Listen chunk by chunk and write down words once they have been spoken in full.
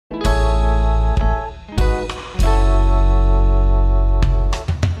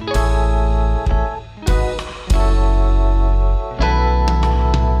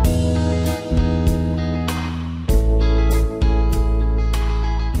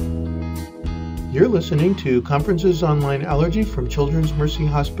You're listening to Conferences Online Allergy from Children's Mercy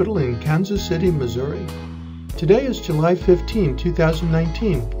Hospital in Kansas City, Missouri. Today is July 15,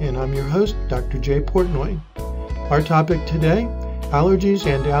 2019, and I'm your host, Dr. Jay Portnoy. Our topic today, allergies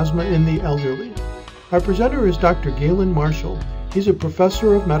and asthma in the elderly. Our presenter is Dr. Gailen Marshall. He's a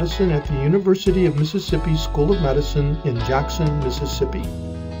professor of medicine at the University of Mississippi School of Medicine in Jackson, Mississippi.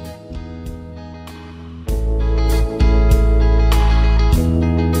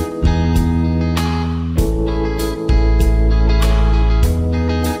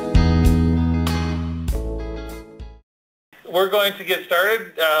 We're going to get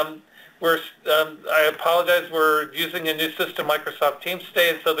started. I apologize. We're using a new system, Microsoft Teams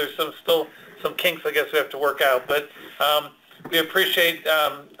today, so there's still some kinks I guess we have to work out. But we appreciate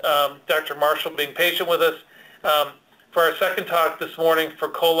Dr. Marshall being patient with us. For our second talk this morning for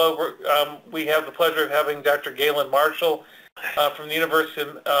COLA, we have the pleasure of having Dr. Gailen Marshall from the University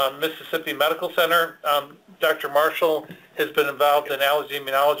of Mississippi Medical Center. Dr. Marshall has been involved in allergy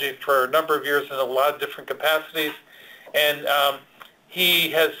immunology for a number of years in a lot of different capacities. And he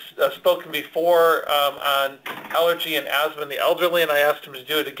has spoken before on allergy and asthma in the elderly, and I asked him to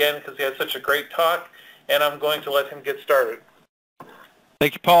do it again because he had such a great talk, and I'm going to let him get started.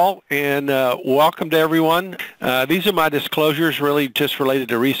 Thank you, Paul, and welcome to everyone. These are my disclosures really just related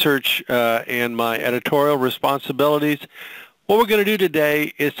to research and my editorial responsibilities. What we're going to do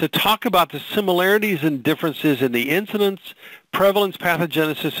today is to talk about the similarities and differences in the incidence, prevalence,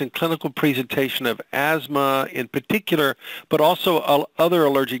 pathogenesis, and clinical presentation of asthma in particular, but also other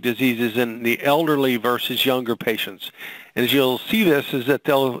allergic diseases in the elderly versus younger patients. And as you'll see this is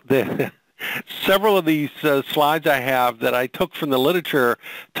that several of these slides I have that I took from the literature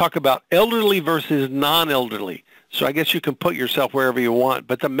talk about elderly versus non-elderly. So I guess you can put yourself wherever you want,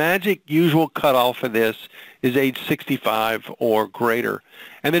 but the magic usual cutoff for this is age 65 or greater.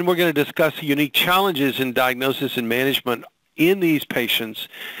 And then we're going to discuss the unique challenges in diagnosis and management in these patients,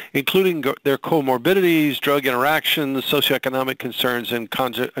 including their comorbidities, drug interactions, socioeconomic concerns, and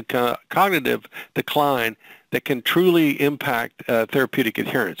cognitive decline that can truly impact therapeutic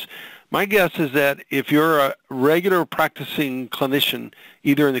adherence. My guess is that if you're a regular practicing clinician,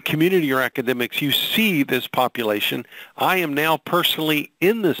 either in the community or academics, you see this population. I am now personally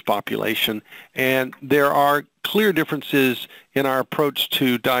in this population, and there are clear differences in our approach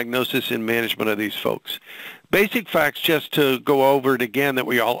to diagnosis and management of these folks. Basic facts, just to go over it again, that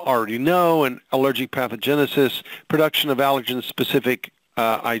we all already know: and allergic pathogenesis, production of allergen-specific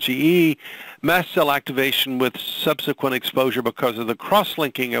IgE, mast cell activation with subsequent exposure because of the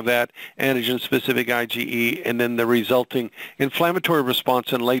cross-linking of that antigen-specific IgE, and then the resulting inflammatory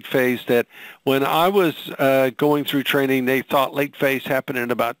response in late phase that when I was going through training, they thought late phase happened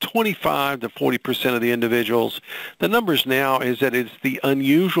in about 25 to 40% of the individuals. The numbers now is that it's the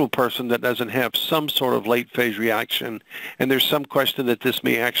unusual person that doesn't have some sort of late phase reaction, and there's some question that this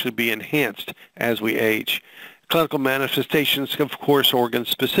may actually be enhanced as we age. Clinical manifestations, of course,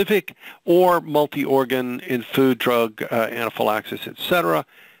 organ-specific or multi-organ in food, drug, anaphylaxis, etc.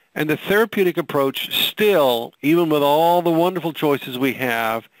 And the therapeutic approach still, even with all the wonderful choices we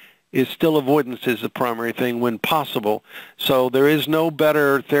have, is still avoidance is the primary thing when possible. So there is no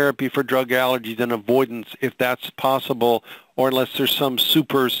better therapy for drug allergy than avoidance if that's possible, or unless there's some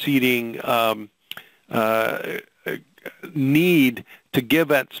superseding need to give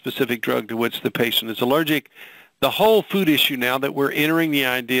that specific drug to which the patient is allergic. The whole food issue now that we're entering the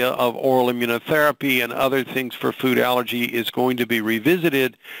idea of oral immunotherapy and other things for food allergy is going to be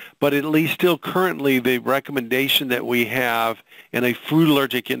revisited, but at least still currently the recommendation that we have in a food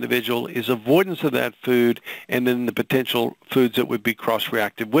allergic individual is avoidance of that food and then the potential foods that would be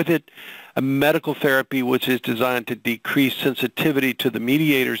cross-reactive with it. A medical therapy which is designed to decrease sensitivity to the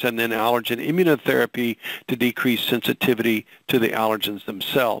mediators, and then allergen immunotherapy to decrease sensitivity to the allergens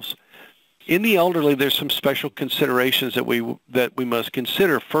themselves. In the elderly, there's some special considerations that we must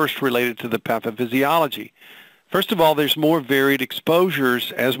consider, first related to the pathophysiology. First of all, there's more varied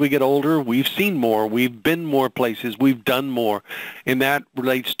exposures. As we get older, we've seen more, we've been more places, we've done more, and that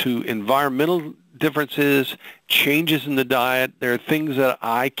relates to environmental differences, changes in the diet. There are things that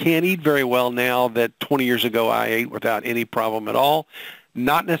I can't eat very well now that 20 years ago I ate without any problem at all.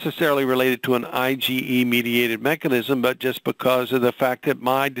 Not necessarily related to an IgE-mediated mechanism, but just because of the fact that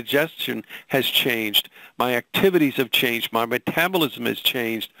my digestion has changed, my activities have changed, my metabolism has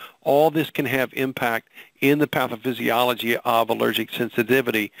changed. All this can have impact in the pathophysiology of allergic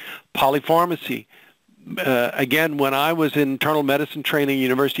sensitivity. Polypharmacy. Again, when I was in internal medicine training at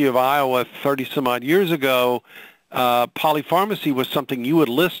University of Iowa 30-some-odd years ago, Polypharmacy was something you would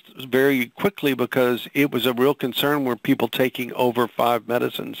list very quickly because it was a real concern where people taking over 5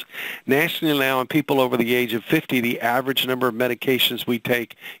 medicines. Nationally now, in people over the age of 50, the average number of medications we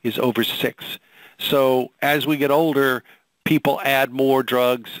take is over 6. So as we get older, people add more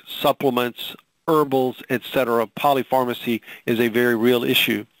drugs, supplements, herbals, etc. Polypharmacy is a very real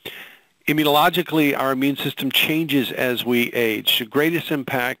issue. Immunologically, our immune system changes as we age. The greatest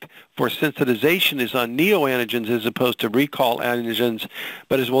impact for sensitization is on neoantigens as opposed to recall antigens,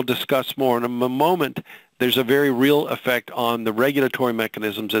 but as we'll discuss more in a moment, there's a very real effect on the regulatory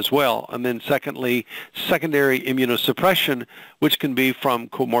mechanisms as well. And then secondly, secondary immunosuppression, which can be from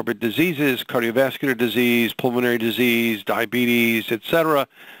comorbid diseases, cardiovascular disease, pulmonary disease, diabetes, etc.,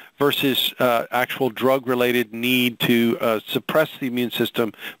 versus actual drug-related need to suppress the immune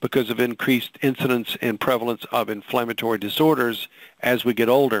system because of increased incidence and prevalence of inflammatory disorders as we get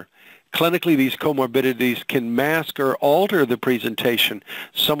older. Clinically, these comorbidities can mask or alter the presentation.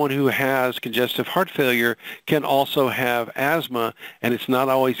 Someone who has congestive heart failure can also have asthma, and it's not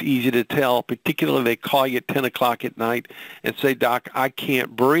always easy to tell, particularly they call you at 10 o'clock at night and say, "Doc, I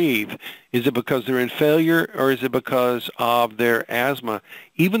can't breathe." Is it because they're in failure, or is it because of their asthma?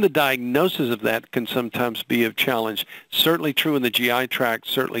 Even the diagnosis of that can sometimes be a challenge. Certainly true in the GI tract,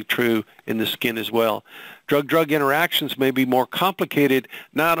 certainly true in the skin as well. Drug-drug interactions may be more complicated,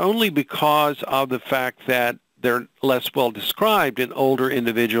 not only because of the fact that they're less well described in older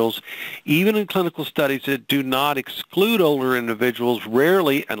individuals, even in clinical studies that do not exclude older individuals,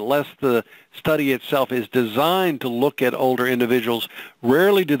 rarely, unless the study itself is designed to look at older individuals,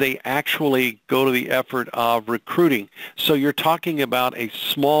 rarely do they actually go to the effort of recruiting. So you're talking about a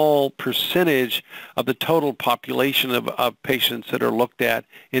small percentage of the total population of patients that are looked at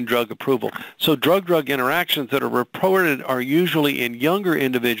in drug approval. So drug-drug interactions that are reported are usually in younger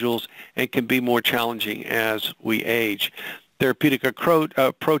individuals and can be more challenging as we age. Therapeutic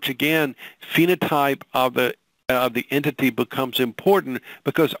approach, again, phenotype of the entity becomes important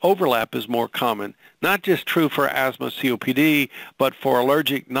because overlap is more common. Not just true for asthma, COPD, but for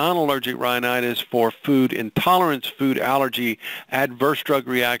allergic, non-allergic rhinitis, for food intolerance, food allergy, adverse drug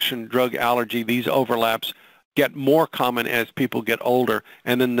reaction, drug allergy. These overlaps get more common as people get older.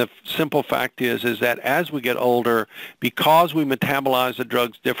 And then the simple fact is that as we get older, because we metabolize the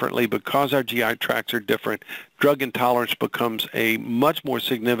drugs differently, because our GI tracts are different, drug intolerance becomes a much more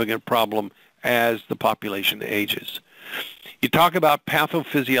significant problem as the population ages. You talk about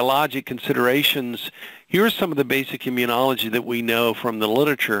pathophysiologic considerations. Here are some of the basic immunology that we know from the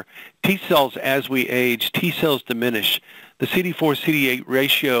literature. T cells, as we age, T cells diminish. The CD4-CD8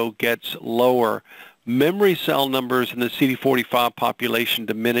 ratio gets lower. Memory cell numbers in the CD45 population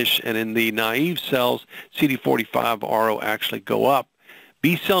diminish, and in the naive cells, CD45 RO actually go up.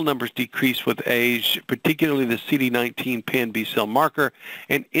 B cell numbers decrease with age, particularly the CD19 pan B cell marker,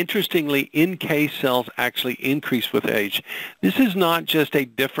 and interestingly, NK cells actually increase with age. This is not just a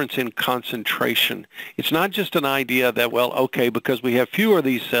difference in concentration. It's not just an idea that, well, okay, because we have fewer of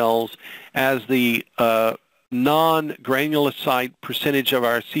these cells, as the non-granulocyte percentage of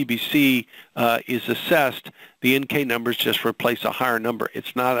our CBC is assessed, the NK numbers just replace a higher number.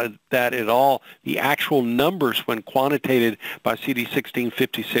 It's not that at all. The actual numbers, when quantitated by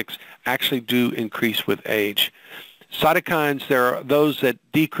CD1656, actually do increase with age. Cytokines, there are those that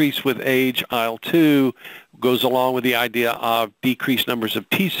decrease with age. IL-2 goes along with the idea of decreased numbers of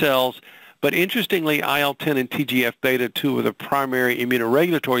T cells. But interestingly, IL-10 and TGF-beta, two of the primary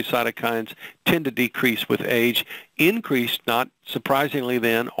immunoregulatory cytokines, tend to decrease with age. Increased, not surprisingly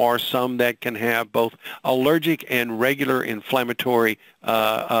then, are some that can have both allergic and regular inflammatory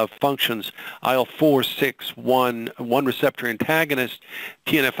functions. IL-4, 6, 1 receptor antagonist,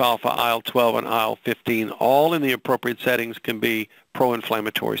 TNF-alpha, IL-12, and IL-15, all in the appropriate settings can be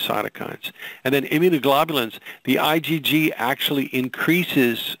pro-inflammatory cytokines. And then immunoglobulins, the IgG actually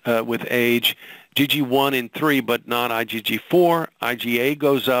increases with age, GG1 and 3, but not IgG4. IgA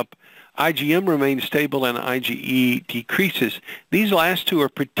goes up. IgM remains stable and IgE decreases. These last two are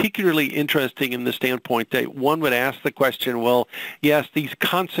particularly interesting in the standpoint that one would ask the question, well, yes, these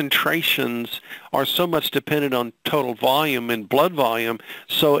concentrations are so much dependent on total volume and blood volume,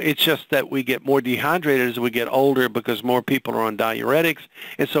 so it's just that we get more dehydrated as we get older because more people are on diuretics,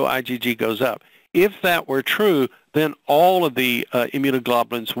 and so IgG goes up. If that were true, then all of the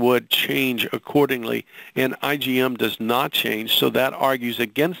immunoglobulins would change accordingly, and IgM does not change, so that argues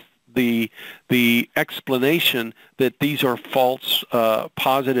against the explanation that these are false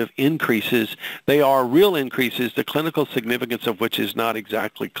positive increases. They are real increases, the clinical significance of which is not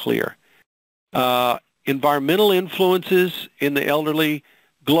exactly clear. Environmental influences in the elderly,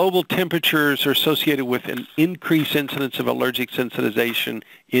 global temperatures are associated with an increased incidence of allergic sensitization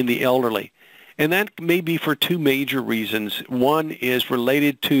in the elderly. And that may be for two major reasons. One is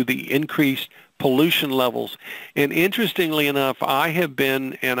related to the increased pollution levels. And interestingly enough, I have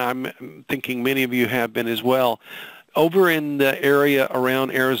been, and I'm thinking many of you have been as well, over in the area around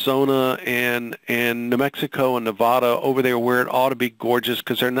Arizona and New Mexico and Nevada, over there where it ought to be gorgeous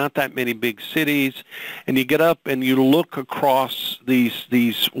because there are not that many big cities, and you get up and you look across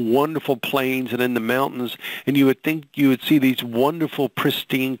these wonderful plains and in the mountains, and you would think you would see these wonderful,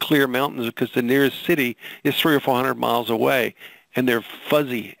 pristine, clear mountains because the nearest city is 300 or 400 miles away. And they're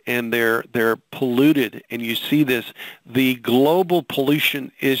fuzzy and they're polluted, and you see this. The global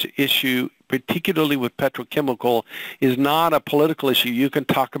pollution issue, particularly with petrochemical, is not a political issue. You can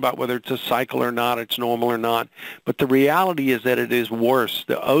talk about whether it's a cycle or not, it's normal or not, but the reality is that it is worse.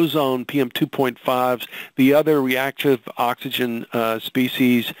 The ozone, PM2.5s, the other reactive oxygen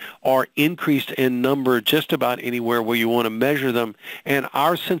species are increased in number just about anywhere where you want to measure them, and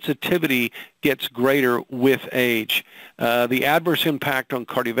our sensitivity gets greater with age. The adverse impact on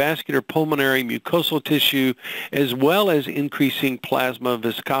cardiovascular, pulmonary, mucosal tissue, as well as increasing plasma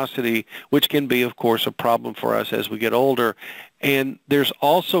viscosity, which can be, of course, a problem for us as we get older. And there's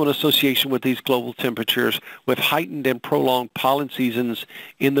also an association with these global temperatures with heightened and prolonged pollen seasons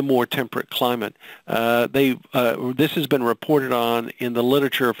in the more temperate climate. This has been reported on in the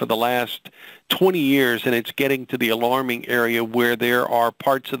literature for the last 20 years, and it's getting to the alarming area where there are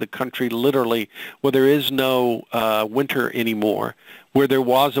parts of the country literally where there is no winter anymore, where there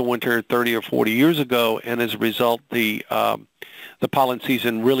was a winter 30 or 40 years ago, and as a result, the pollen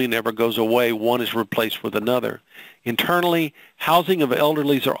season really never goes away. One is replaced with another. Internally, housing of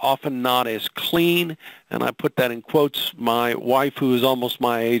elderlies are often not as clean, and I put that in quotes. My wife, who is almost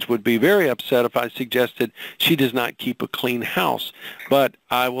my age, would be very upset if I suggested she does not keep a clean house. But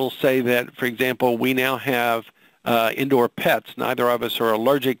I will say that, for example, we now have indoor pets. Neither of us are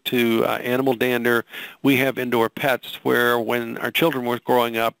allergic to animal dander. We have indoor pets where when our children were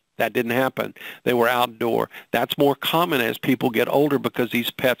growing up, that didn't happen. They were outdoor. That's more common as people get older because these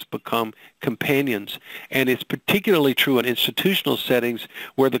pets become companions. And it's particularly true in institutional settings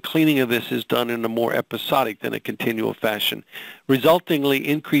where the cleaning of this is done in a more episodic than a continual fashion, resultingly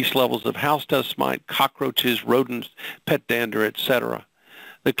increased levels of house dust mite, cockroaches, rodents, pet dander, etc.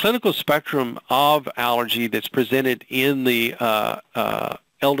 The clinical spectrum of allergy that's presented in the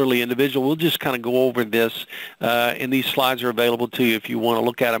elderly individual, we'll just kind of go over this, and these slides are available to you if you want to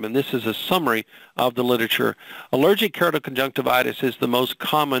look at them, and this is a summary of the literature. Allergic keratoconjunctivitis is the most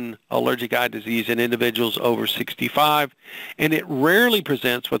common allergic eye disease in individuals over 65, and it rarely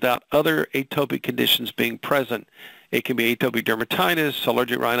presents without other atopic conditions being present. It can be atopic dermatitis,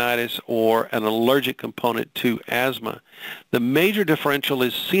 allergic rhinitis, or an allergic component to asthma. The major differential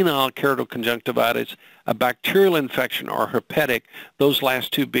is senile keratoconjunctivitis, a bacterial infection, or herpetic, those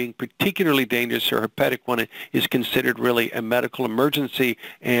last two being particularly dangerous. A herpetic one is considered really a medical emergency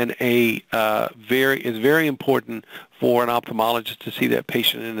and is very important for an ophthalmologist to see that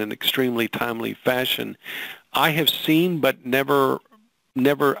patient in an extremely timely fashion. I have seen, but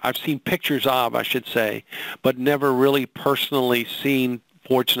I've seen pictures of, I should say, but never really personally seen,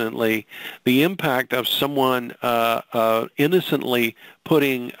 fortunately, the impact of someone innocently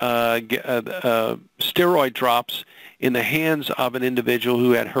putting steroid drops in the hands of an individual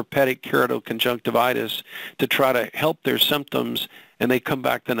who had herpetic keratoconjunctivitis to try to help their symptoms, and they come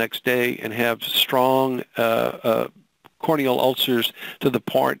back the next day and have strong corneal ulcers to the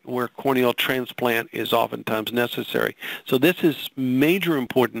part where corneal transplant is oftentimes necessary. So this is major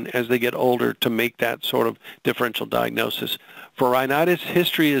important as they get older to make that sort of differential diagnosis. For rhinitis,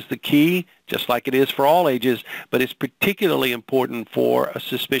 history is the key, just like it is for all ages, but it's particularly important for a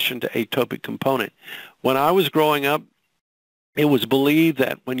suspicion to atopic component. When I was growing up, it was believed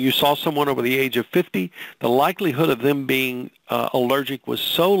that when you saw someone over the age of 50, the likelihood of them being allergic was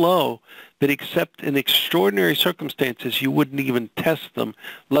so low that except in extraordinary circumstances, you wouldn't even test them,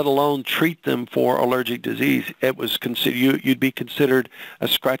 let alone treat them for allergic disease. It was considered, you'd be considered a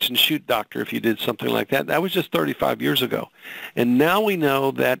scratch and shoot doctor if you did something like that. That was just 35 years ago. And now we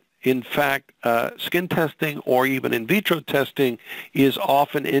know that in fact, skin testing or even in vitro testing is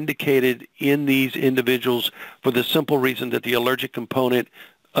often indicated in these individuals for the simple reason that the allergic component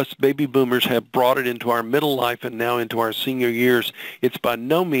us baby boomers have brought it into our middle life and now into our senior years, it's by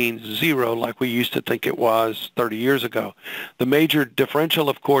no means zero like we used to think it was 30 years ago. The major differential,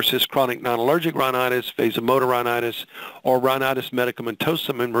 of course, is chronic non-allergic rhinitis, vasomotor rhinitis, or rhinitis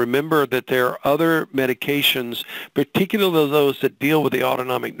medicamentosum. And remember that there are other medications, particularly those that deal with the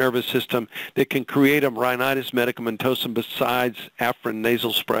autonomic nervous system, that can create a rhinitis medicamentosum besides Afrin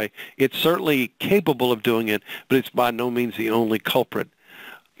nasal spray. It's certainly capable of doing it, but it's by no means the only culprit.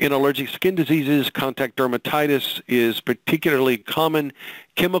 In allergic skin diseases, contact dermatitis is particularly common.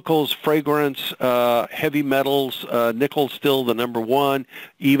 Chemicals, fragrance, heavy metals, nickel still the number one,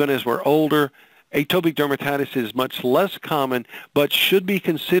 even as we're older. Atopic dermatitis is much less common, but should be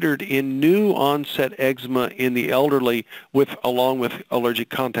considered in new onset eczema in the elderly along with allergic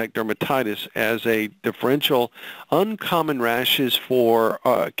contact dermatitis as a differential. Uncommon rashes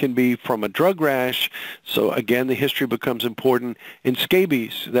can be from a drug rash, so again the history becomes important. And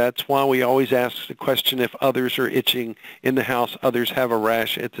scabies, that's why we always ask the question if others are itching in the house, others have a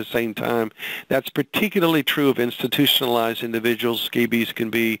rash at the same time. That's particularly true of institutionalized individuals. Scabies can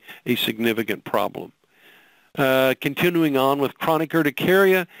be a significant problem. Continuing on with chronic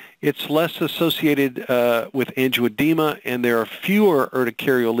urticaria, it's less associated with angioedema, and there are fewer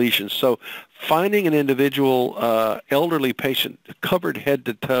urticarial lesions. So finding an individual elderly patient covered head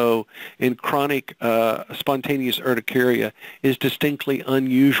to toe in chronic spontaneous urticaria is distinctly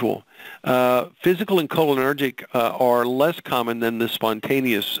unusual. Physical and cholinergic are less common than the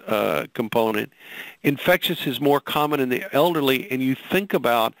spontaneous component. Infectious is more common in the elderly, and you think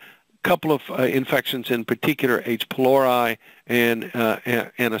about couple of infections in particular, H. pylori and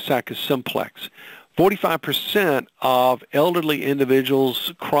Anisakis simplex. 45% of elderly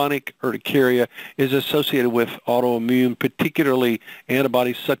individuals' chronic urticaria is associated with autoimmune, particularly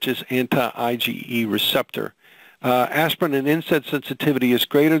antibodies such as anti-IgE receptor. Aspirin and NSAID sensitivity is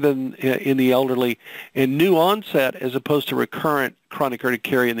greater than in the elderly, and new onset as opposed to recurrent chronic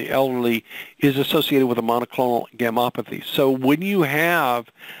urticaria in the elderly is associated with a monoclonal gammopathy. So when you have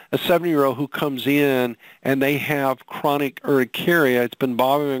a 70-year-old who comes in and they have chronic urticaria, it's been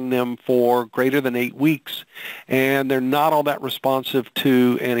bothering them for greater than 8 weeks, and they're not all that responsive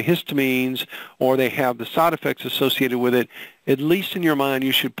to antihistamines, or they have the side effects associated with it, at least in your mind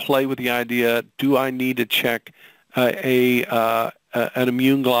you should play with the idea, do I need to check an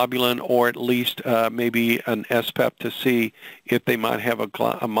immune globulin, or at least maybe an SPEP to see if they might have a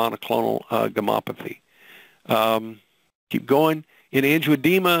monoclonal gammopathy. Keep going. In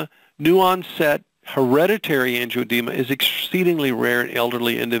angioedema, new onset hereditary angioedema is exceedingly rare in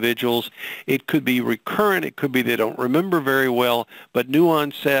elderly individuals. It could be recurrent. It could be they don't remember very well, but new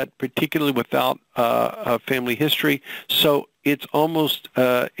onset, particularly without a family history. So it's almost,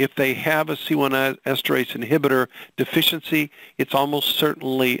 if they have a C1 esterase inhibitor deficiency, it's almost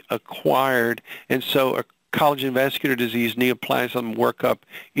certainly acquired. And so a collagen vascular disease neoplasm workup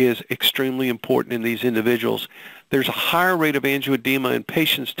is extremely important in these individuals. There's a higher rate of angioedema in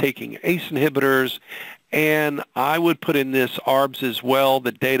patients taking ACE inhibitors, and I would put in this ARBs as well.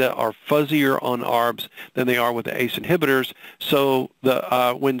 The data are fuzzier on ARBs than they are with the ACE inhibitors. So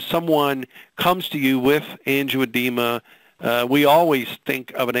when someone comes to you with angioedema, we always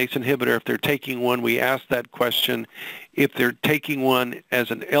think of an ACE inhibitor. If they're taking one, we ask that question. If they're taking one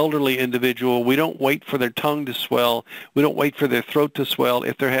as an elderly individual, we don't wait for their tongue to swell. We don't wait for their throat to swell.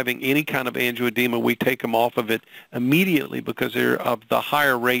 If they're having any kind of angioedema, we take them off of it immediately because they're of the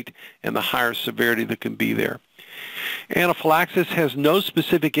higher rate and the higher severity that can be there. Anaphylaxis has no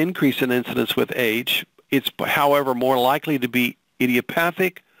specific increase in incidence with age. It's, however, more likely to be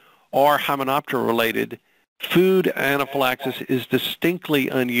idiopathic or Hymenoptera related. Food anaphylaxis is distinctly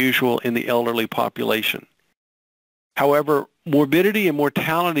unusual in the elderly population. However, morbidity and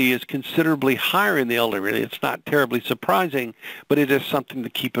mortality is considerably higher in the elderly. It's not terribly surprising, but it is something to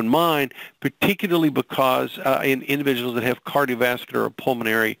keep in mind, particularly because in individuals that have cardiovascular or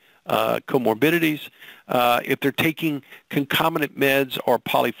pulmonary comorbidities, if they're taking concomitant meds or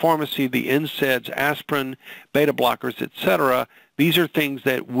polypharmacy, the NSAIDs, aspirin, beta blockers, etc., these are things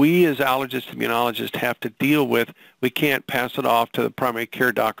that we as allergists, immunologists have to deal with. We can't pass it off to the primary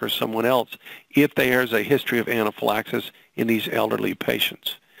care doctor or someone else if there's a history of anaphylaxis in these elderly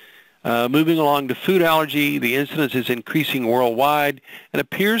patients. Moving along to food allergy, the incidence is increasing worldwide and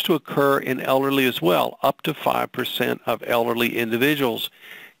appears to occur in elderly as well, up to 5% of elderly individuals.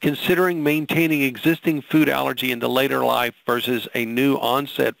 Considering maintaining existing food allergy into later life versus a new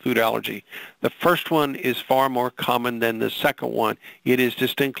onset food allergy, the first one is far more common than the second one. It is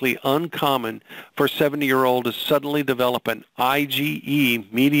distinctly uncommon for a 70-year-old to suddenly develop an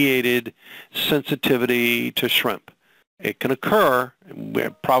IgE-mediated sensitivity to shrimp. It can occur.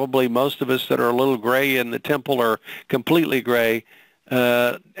 Probably most of us that are a little gray in the temple or completely gray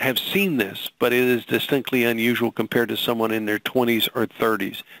have seen this, but it is distinctly unusual compared to someone in their 20s or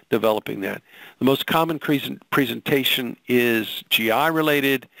 30s developing that. The most common presentation is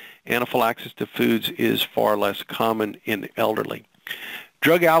GI-related. Anaphylaxis to foods is far less common in the elderly.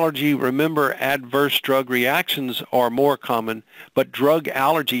 Drug allergy, remember, adverse drug reactions are more common, but drug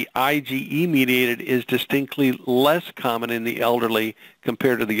allergy, IgE-mediated, is distinctly less common in the elderly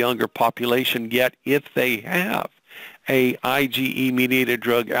compared to the younger population, yet if they have a IgE-mediated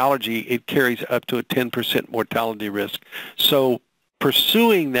drug allergy, it carries up to a 10% mortality risk. So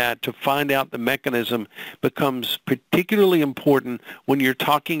pursuing that to find out the mechanism becomes particularly important when you're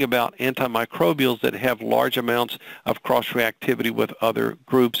talking about antimicrobials that have large amounts of cross-reactivity with other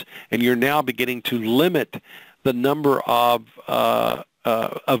groups, and you're now beginning to limit the number of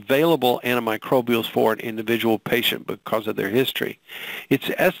available antimicrobials for an individual patient because of their history. It's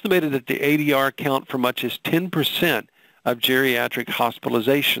estimated that the ADR account for much as 10% of geriatric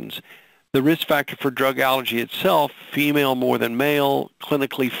hospitalizations. The risk factor for drug allergy itself, female more than male,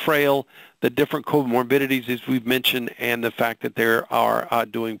 clinically frail, the different comorbidities as we've mentioned, and the fact that they are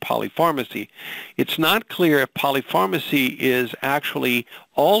doing polypharmacy. It's not clear if polypharmacy is actually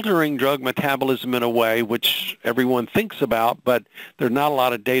altering drug metabolism in a way which everyone thinks about, but there's not a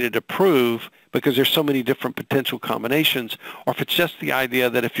lot of data to prove because there's so many different potential combinations, or if it's just the idea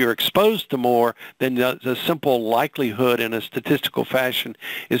that if you're exposed to more, then the simple likelihood in a statistical fashion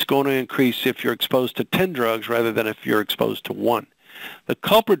is going to increase if you're exposed to 10 drugs rather than if you're exposed to 1. The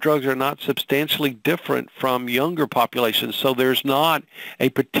culprit drugs are not substantially different from younger populations, so there's not a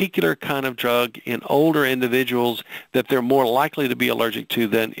particular kind of drug in older individuals that they're more likely to be allergic to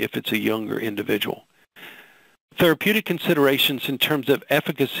than if it's a younger individual. Therapeutic considerations in terms of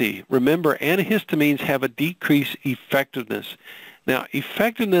efficacy. Remember, antihistamines have a decreased effectiveness. Now,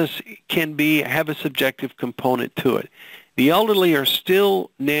 effectiveness can have a subjective component to it. The elderly are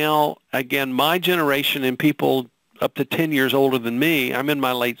still now, again, my generation and people up to 10 years older than me, I'm in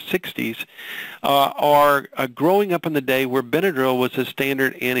my late 60s, are growing up in the day where Benadryl was a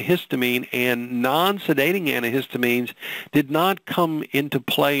standard antihistamine, and non-sedating antihistamines did not come into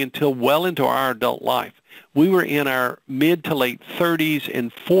play until well into our adult life. We were in our mid to late 30s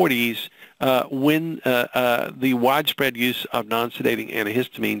and 40s when the widespread use of non-sedating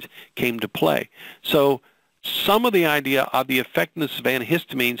antihistamines came to play. So some of the idea of the effectiveness of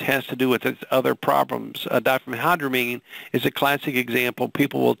antihistamines has to do with its other problems. Diphenhydramine is a classic example.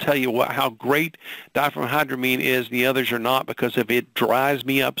 People will tell you how great diphenhydramine is, and the others are not because of it dries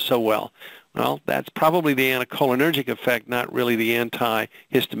me up so well. Well, that's probably the anticholinergic effect, not really the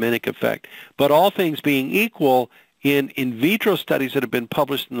antihistaminic effect. But all things being equal, in vitro studies that have been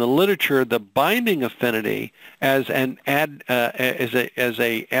published in the literature, the binding affinity as an adverse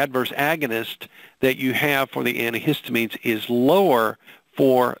agonist that you have for the antihistamines is lower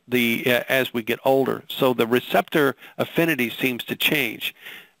for the as we get older. So the receptor affinity seems to change.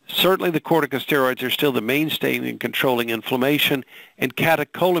 Certainly the corticosteroids are still the mainstay in controlling inflammation, and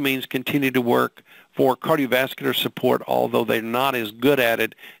catecholamines continue to work for cardiovascular support, although they're not as good at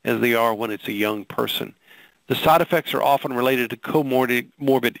it as they are when it's a young person. The side effects are often related to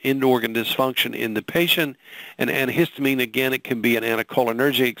comorbid end-organ dysfunction in the patient. And antihistamine, again, it can be an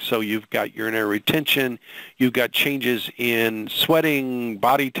anticholinergic, so you've got urinary retention, you've got changes in sweating,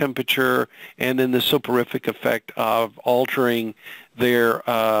 body temperature, and then the soporific effect of altering their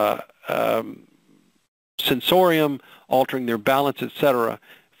sensorium, altering their balance, etc.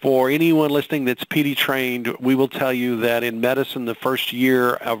 For anyone listening that's PD trained, we will tell you that in medicine, the first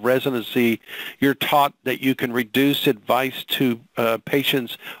year of residency, you're taught that you can reduce advice to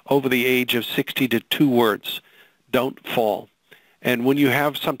patients over the age of 60 to 2 words. Don't fall. And when you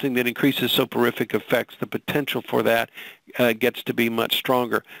have something that increases soporific effects, the potential for that gets to be much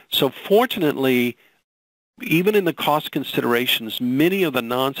stronger. So fortunately, even in the cost considerations, many of the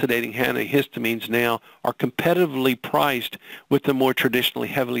non-sedating antihistamines now are competitively priced with the more traditionally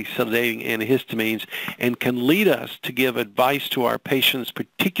heavily sedating antihistamines, and can lead us to give advice to our patients,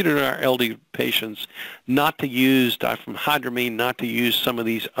 particularly our elderly patients, not to use diphenhydramine, not to use some of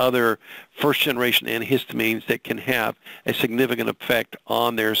these other first-generation antihistamines that can have a significant effect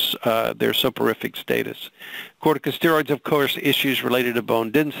on their soporific status. Corticosteroids, of course, issues related to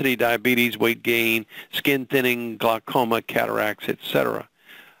bone density, diabetes, weight gain, skin thinning, glaucoma, cataracts, etc.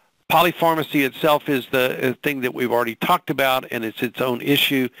 Polypharmacy itself is the thing that we've already talked about, and it's its own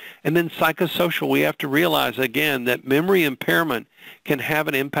issue. And then psychosocial, we have to realize, again, that memory impairment can have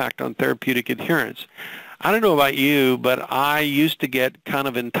an impact on therapeutic adherence. I don't know about you, but I used to get kind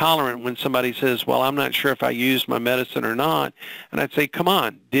of intolerant when somebody says, well, I'm not sure if I used my medicine or not. And I'd say, come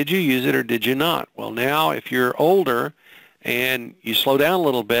on, did you use it or did you not? Well, now if you're older and you slow down a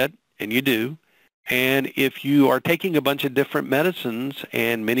little bit, and you do, and if you are taking a bunch of different medicines,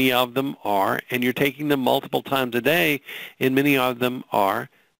 and many of them are, and you're taking them multiple times a day, and many of them are,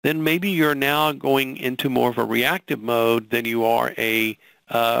 then maybe you're now going into more of a reactive mode than you are a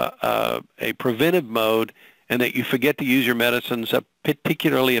preventive mode, and that you forget to use your medicines,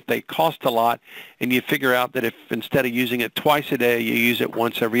 particularly if they cost a lot, and you figure out that if instead of using it twice a day, you use it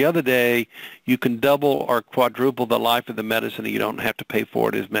once every other day, you can double or quadruple the life of the medicine and you don't have to pay for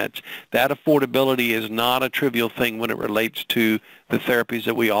it as much. That affordability is not a trivial thing when it relates to the therapies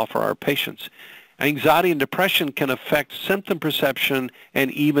that we offer our patients. Anxiety and depression can affect symptom perception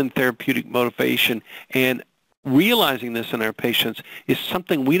and even therapeutic motivation, and realizing this in our patients is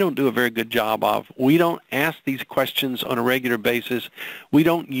something we don't do a very good job of. We don't ask these questions on a regular basis. We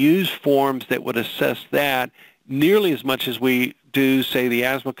don't use forms that would assess that nearly as much as we do, say, the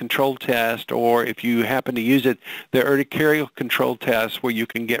asthma control test, or if you happen to use it, the urticarial control test, where you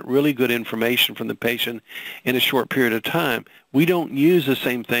can get really good information from the patient in a short period of time. We don't use the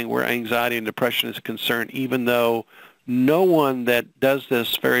same thing where anxiety and depression is concerned, even though no one that does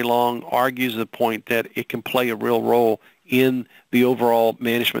this very long argues the point that it can play a real role in the overall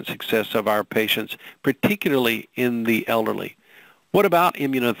management success of our patients, particularly in the elderly. What about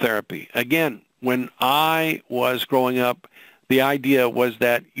immunotherapy? Again, when I was growing up, the idea was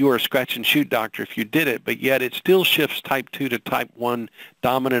that you were a scratch and shoot doctor if you did it, but yet it still shifts type 2 to type 1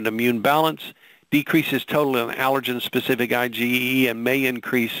 dominant immune balance, decreases total and allergen-specific IgE, and may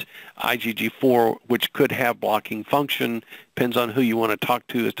increase IgG4, which could have blocking function. Depends on who you want to talk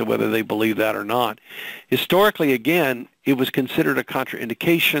to as to whether they believe that or not. Historically, again, it was considered a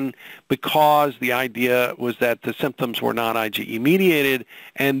contraindication because the idea was that the symptoms were not IgE-mediated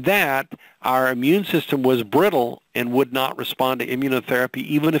and that our immune system was brittle and would not respond to immunotherapy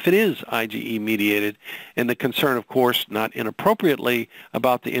even if it is IgE-mediated. And the concern, of course, not inappropriately,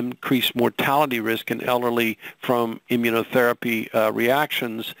 about the increased mortality risk in elderly from immunotherapy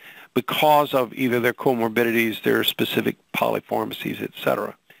reactions because of either their comorbidities, their specific polypharmacies,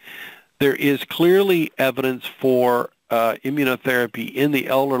 etc. There is clearly evidence for immunotherapy in the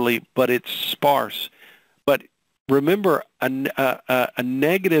elderly, but it's sparse. But remember, a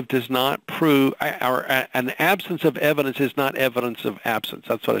negative does not prove, or an absence of evidence is not evidence of absence.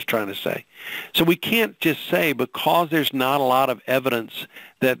 That's what I was trying to say. So we can't just say because there's not a lot of evidence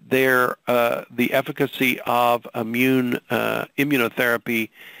that the efficacy of immunotherapy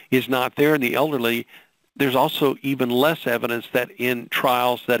is not there in the elderly. There's also even less evidence that in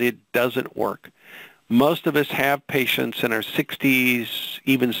trials that it doesn't work. Most of us have patients in our 60s,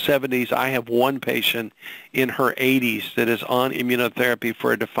 even 70s. I have one patient in her 80s that is on immunotherapy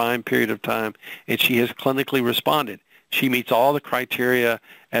for a defined period of time, and she has clinically responded. She meets all the criteria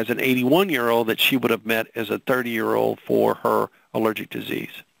as an 81-year-old that she would have met as a 30-year-old for her allergic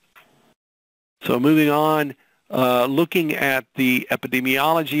disease. So moving on, looking at the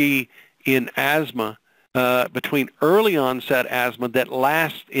epidemiology in asthma, between early onset asthma that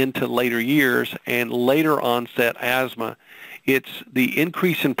lasts into later years and later onset asthma, the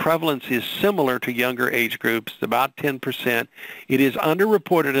increase in prevalence is similar to younger age groups, about 10%. It is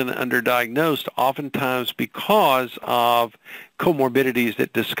underreported and underdiagnosed, oftentimes because of comorbidities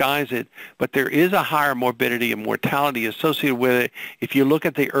that disguise it, but there is a higher morbidity and mortality associated with it. If you look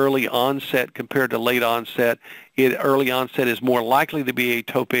at the early onset compared to late onset, early onset is more likely to be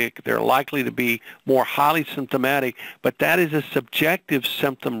atopic. They're likely to be more highly symptomatic, but that is a subjective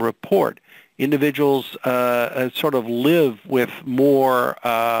symptom report. Individuals sort of live with more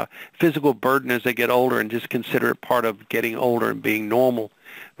physical burden as they get older and just consider it part of getting older and being normal.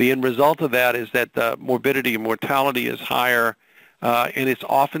 The end result of that is that the morbidity and mortality is higher, and it's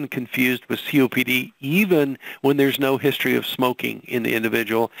often confused with COPD, even when there's no history of smoking in the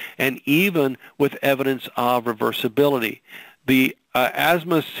individual, and even with evidence of reversibility. The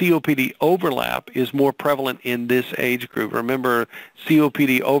asthma COPD overlap is more prevalent in this age group. Remember,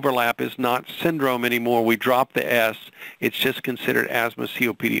 COPD overlap is not syndrome anymore. We dropped the S. It's just considered asthma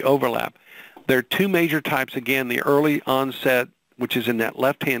COPD overlap. There are two major types, again, the early onset, which is in that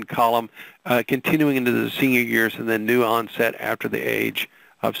left-hand column, continuing into the senior years, and then new onset after the age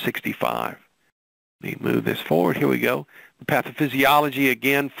of 65. Let me move this forward. Here we go. The pathophysiology,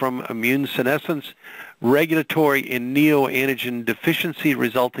 again, from immune senescence, regulatory and neoantigen deficiency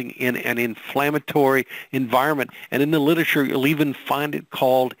resulting in an inflammatory environment. And in the literature, you'll even find it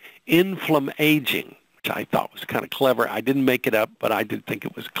called inflammaging, which I thought was kind of clever. I didn't make it up, but I did think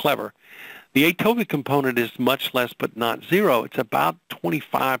it was clever. The atopic component is much less but not zero. It's about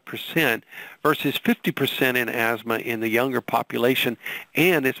 25% versus 50% in asthma in the younger population,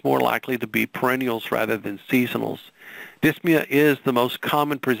 and it's more likely to be perennials rather than seasonals. Dyspnea is the most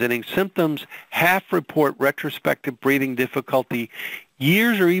common presenting symptoms. Half report retrospective breathing difficulty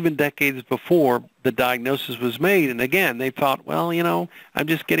years or even decades before the diagnosis was made. And again, they thought, well, I'm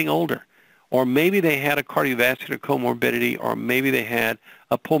just getting older. Or maybe they had a cardiovascular comorbidity, or maybe they had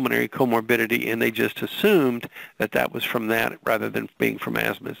a pulmonary comorbidity, and they just assumed that that was from that rather than being from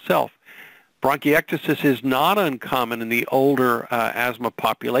asthma itself. Bronchiectasis is not uncommon in the older asthma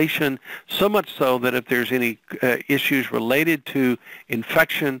population, so much so that if there's any issues related to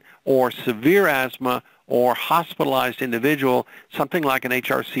infection or severe asthma or hospitalized individual, something like an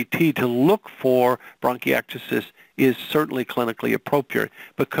HRCT to look for bronchiectasis is certainly clinically appropriate,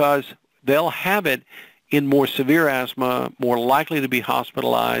 because they'll have it in more severe asthma, more likely to be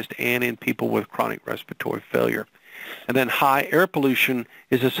hospitalized, and in people with chronic respiratory failure. And then high air pollution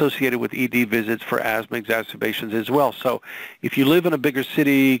is associated with ED visits for asthma exacerbations as well. So if you live in a bigger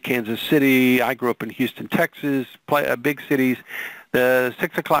city, Kansas City, I grew up in Houston, Texas, big cities, the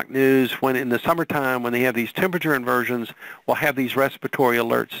 6 o'clock news, when in the summertime, when they have these temperature inversions, will have these respiratory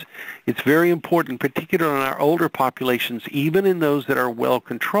alerts. It's very important, particularly in our older populations, even in those that are well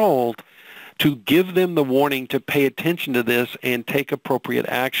controlled, to give them the warning to pay attention to this and take appropriate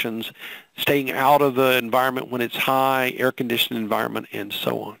actions, staying out of the environment when it's high, air-conditioned environment, and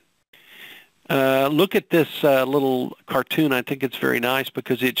so on. Look at this little cartoon. I think it's very nice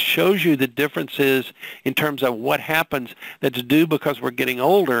because it shows you the differences in terms of what happens that's due because we're getting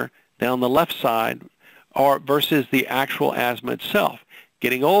older down the left side, or versus the actual asthma itself.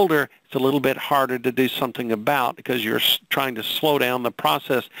 Getting older, it's a little bit harder to do something about because you're trying to slow down the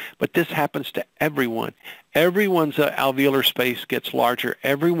process, but this happens to everyone. Everyone's alveolar space gets larger.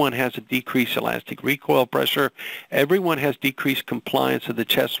 Everyone has a decreased elastic recoil pressure. Everyone has decreased compliance of the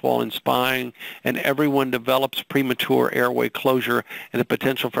chest wall and spine, and everyone develops premature airway closure and the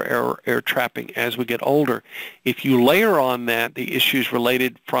potential for air trapping as we get older. If you layer on that the issues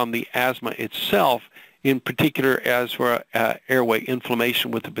related from the asthma itself, in particular as for airway inflammation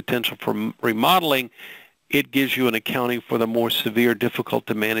with the potential for remodeling, it gives you an accounting for the more severe, difficult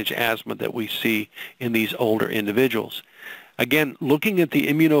to manage asthma that we see in these older individuals. Again, looking at the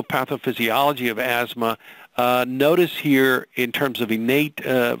immunopathophysiology of asthma, notice here in terms of innate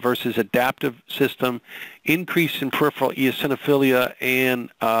versus adaptive system, increase in peripheral eosinophilia and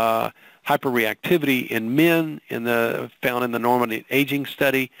hyperreactivity in men found in the Norman aging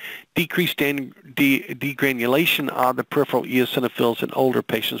study, decreased degranulation of the peripheral eosinophils in older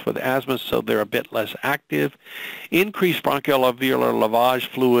patients with asthma, so they're a bit less active, increased bronchoalveolar lavage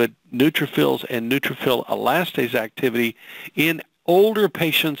fluid, neutrophils, and neutrophil elastase activity in older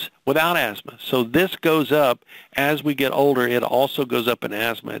patients without asthma. So this goes up as we get older. It also goes up in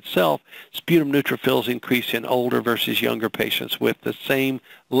asthma itself. Sputum neutrophils increase in older versus younger patients with the same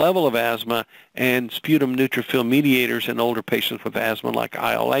level of asthma, and sputum neutrophil mediators in older patients with asthma like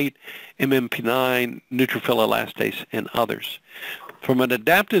IL-8, MMP9, neutrophil elastase, and others. From an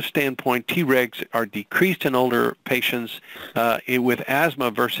adaptive standpoint, Tregs are decreased in older patients with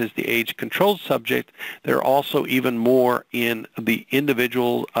asthma versus the age-controlled subject. They're also even more in the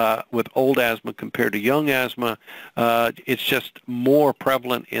individual with old asthma compared to young asthma. It's just more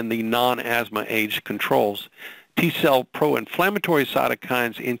prevalent in the non-asthma age controls. T-cell pro-inflammatory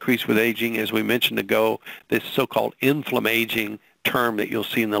cytokines increase with aging, as we mentioned ago, this so-called inflammaging term that you'll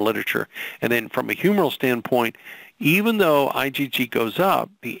see in the literature. And then from a humoral standpoint, even though IgG goes up,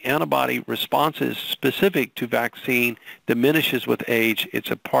 the antibody responses specific to vaccine diminishes with age. It's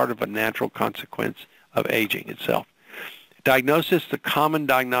a part of a natural consequence of aging itself. Diagnosis, the common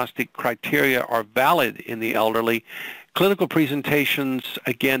diagnostic criteria are valid in the elderly. Clinical presentations,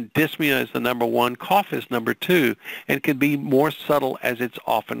 again, dyspnea is the number one, cough is number two, and can be more subtle as it's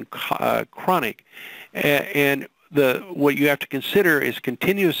often chronic. And what you have to consider is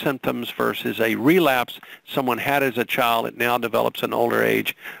continuous symptoms versus a relapse someone had as a child, it now develops in older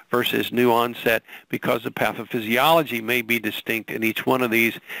age, versus new onset, because the pathophysiology may be distinct in each one of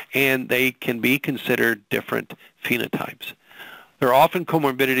these, and they can be considered different phenotypes. There are often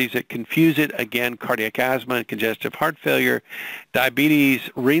comorbidities that confuse it. Again, cardiac asthma and congestive heart failure, diabetes,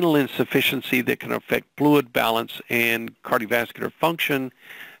 renal insufficiency that can affect fluid balance and cardiovascular function,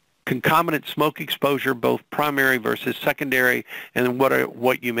 concomitant smoke exposure, both primary versus secondary, and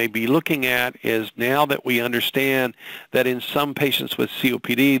what you may be looking at is, now that we understand that in some patients with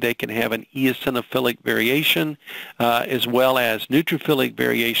COPD they can have an eosinophilic variation as well as neutrophilic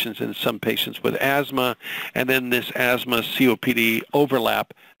variations in some patients with asthma, and then this asthma COPD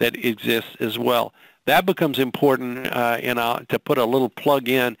overlap that exists as well. That becomes important, and to put a little plug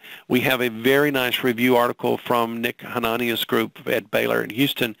in, we have a very nice review article from Nick Hanania's group at Baylor in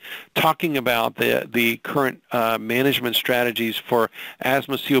Houston talking about the current management strategies for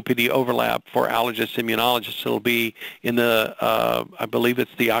asthma COPD overlap for allergist immunologists. It'll be in the, I believe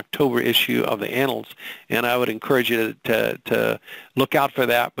it's the October issue of the Annals, and I would encourage you to look out for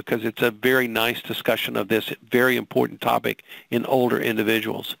that, because it's a very nice discussion of this very important topic in older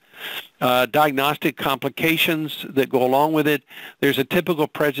individuals. Diagnostic complications that go along with it. There's a typical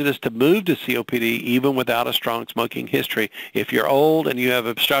prejudice to move to COPD even without a strong smoking history. If you're old and you have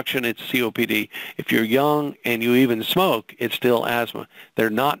obstruction, it's COPD. If you're young and you even smoke, it's still asthma. They're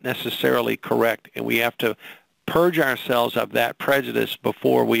not necessarily correct, and we have to purge ourselves of that prejudice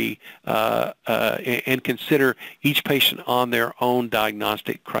before we and consider each patient on their own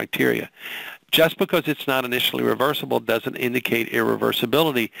diagnostic criteria. Just because it's not initially reversible doesn't indicate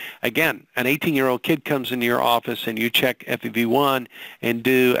irreversibility. Again, an 18-year-old kid comes into your office and you check FEV1 and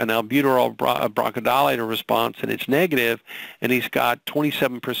do an albuterol bronchodilator response, and it's negative, and he's got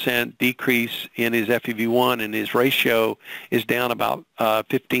 27% decrease in his FEV1 and his ratio is down about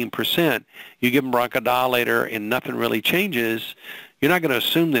 15%. You give him bronchodilator and nothing really changes. You're not going to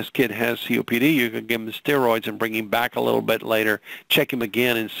assume this kid has COPD. You're going to give him steroids and bring him back a little bit later, check him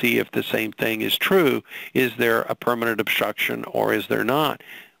again and see if the same thing is true. Is there a permanent obstruction or is there not?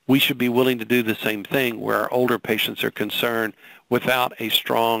 We should be willing to do the same thing where our older patients are concerned without a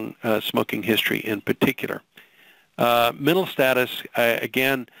strong smoking history in particular. Mental status,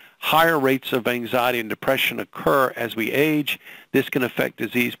 again, higher rates of anxiety and depression occur as we age. This can affect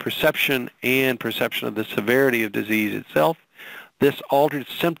disease perception and perception of the severity of disease itself. This altered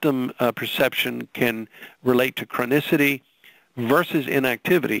symptom perception can relate to chronicity versus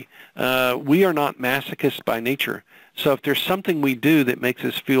inactivity. We are not masochists by nature, so if there's something we do that makes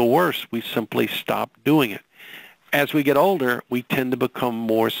us feel worse, we simply stop doing it. As we get older, we tend to become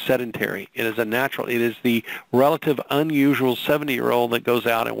more sedentary. It is a natural, it is the relative unusual 70-year-old that goes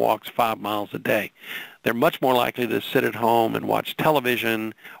out and walks 5 miles a day. They're much more likely to sit at home and watch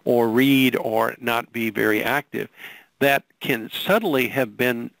television or read or not be very active. That can subtly have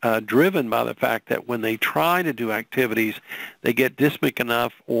been driven by the fact that when they try to do activities, they get dyspneic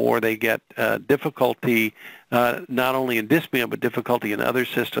enough, or they get difficulty not only in dyspnea but difficulty in other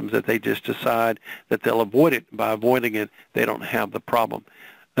systems, that they just decide that they'll avoid it. By avoiding it, they don't have the problem.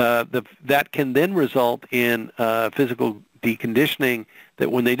 That can then result in physical deconditioning,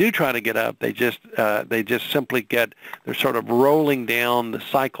 that when they do try to get up, they just simply they're sort of rolling down the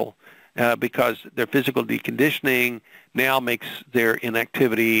cycle. Because their physical deconditioning now makes their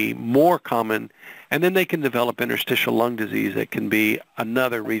inactivity more common, and then they can develop interstitial lung disease. That can be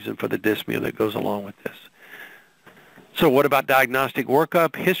another reason for the dyspnea that goes along with this. So what about diagnostic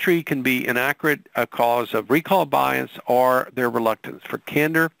workup? History can be inaccurate, a cause of recall bias, or their reluctance for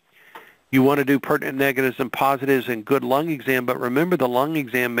candor. You want to do pertinent negatives and positives and good lung exam, but remember, the lung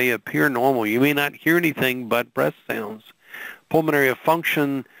exam may appear normal. You may not hear anything but breath sounds. Pulmonary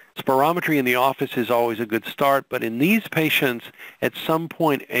function, spirometry in the office is always a good start, but in these patients, at some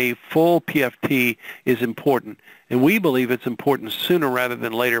point, a full PFT is important. And we believe it's important sooner rather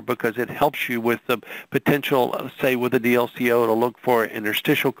than later, because it helps you with the potential, say, with a DLCO, to look for an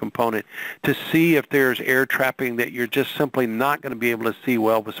interstitial component, to see if there's air trapping that you're just simply not going to be able to see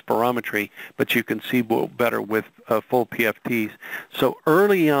well with spirometry, but you can see better with full PFTs. So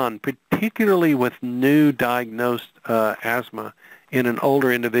early on, particularly with new diagnosed asthma, in an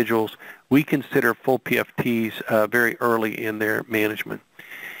older individuals, we consider full PFTs very early in their management.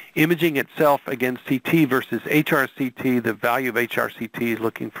 Imaging itself, again, CT versus HRCT, the value of HRCT is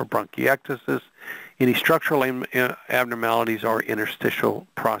looking for bronchiectasis, any structural abnormalities, or interstitial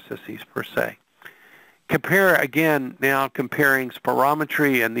processes per se. Compare, again, now comparing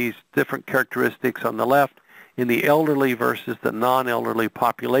spirometry and these different characteristics on the left in the elderly versus the non-elderly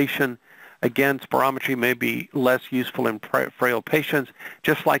population. Again, spirometry may be less useful in frail patients,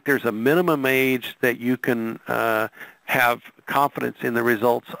 just like there's a minimum age that you can have confidence in the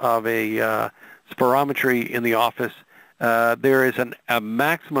results of a spirometry in the office. There is a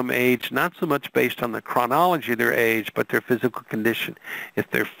maximum age, not so much based on the chronology of their age, but their physical condition. If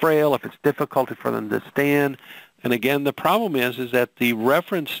they're frail, if it's difficult for them to stand. And again, the problem is that the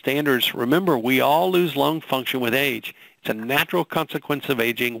reference standards, remember, we all lose lung function with age. It's a natural consequence of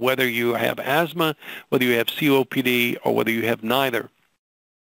aging, whether you have asthma, whether you have COPD, or whether you have neither.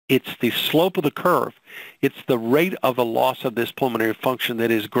 It's the slope of the curve. It's the rate of the loss of this pulmonary function that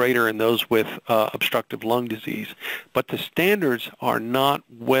is greater in those with obstructive lung disease. But the standards are not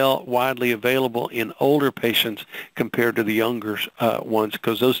widely available in older patients compared to the younger ones,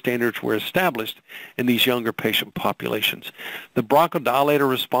 because those standards were established in these younger patient populations. The bronchodilator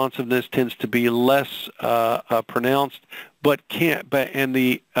responsiveness tends to be less pronounced, and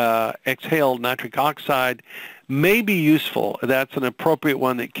the exhaled nitric oxide may be useful. That's an appropriate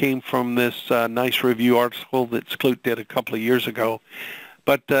one that came from this nice review article that Skloot did a couple of years ago.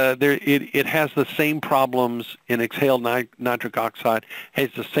 But it has the same problems in exhaled nitric oxide, has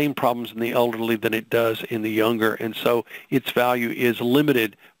the same problems in the elderly than it does in the younger, and so its value is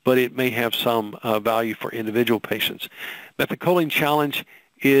limited, but it may have some value for individual patients. Methacholine challenge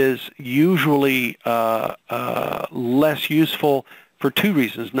is usually less useful for two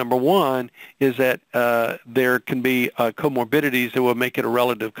reasons. Number one is that there can be comorbidities that will make it a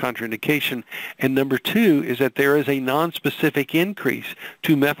relative contraindication. And number two is that there is a nonspecific increase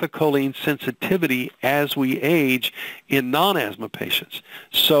to methacholine sensitivity as we age in non-asthma patients.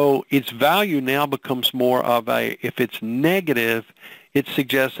 So its value now becomes more of if it's negative, it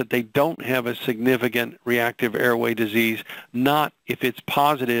suggests that they don't have a significant reactive airway disease. Not if it's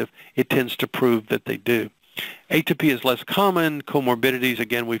positive, it tends to prove that they do. Atopy is less common. Comorbidities,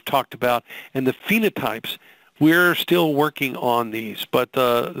 again, we've talked about. And the phenotypes, we're still working on these. But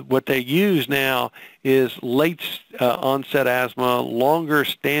what they use now is late onset asthma, longer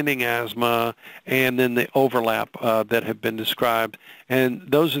standing asthma, and then the overlap that have been described. And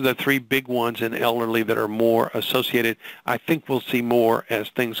those are the three big ones in elderly that are more associated. I think we'll see more as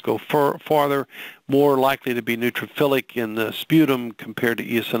things go farther, more likely to be neutrophilic in the sputum compared to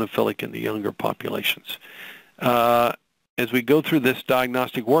eosinophilic in the younger populations. As we go through this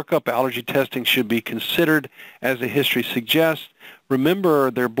diagnostic workup, allergy testing should be considered as the history suggests.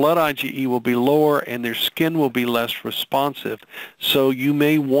 Remember, their blood IgE will be lower and their skin will be less responsive. So you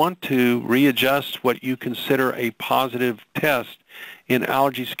may want to readjust what you consider a positive test in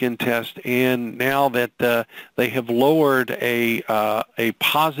allergy skin test, and now that they have lowered a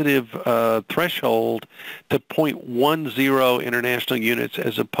positive threshold to 0.10 international units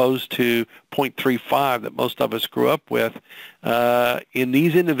as opposed to 0.35 that most of us grew up with, in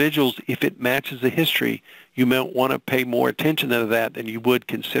these individuals, if it matches the history, you might want to pay more attention to that than you would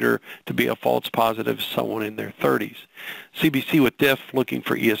consider to be a false positive someone in their 30s. CBC with diff, looking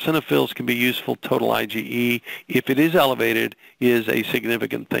for eosinophils can be useful. Total IgE, if it is elevated, is a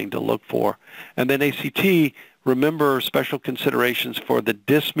significant thing to look for. And then ACT, remember special considerations for the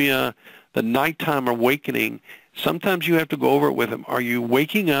dyspnea, the nighttime awakening. Sometimes you have to go over it with them. Are you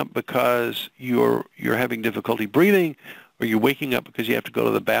waking up because you're having difficulty breathing? Or you're waking up because you have to go to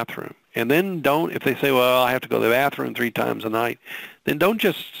the bathroom? And then don't, if they say, well, I have to go to the bathroom 3 times a night, then don't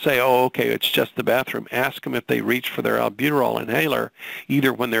just say, oh, okay, it's just the bathroom. Ask them if they reach for their albuterol inhaler,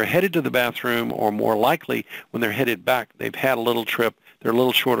 either when they're headed to the bathroom or more likely when they're headed back. They've had a little trip, they're a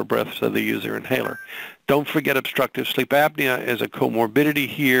little short of breath, so they use their inhaler. Don't forget obstructive sleep apnea as a comorbidity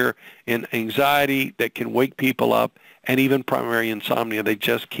here, and anxiety that can wake people up, and even primary insomnia. They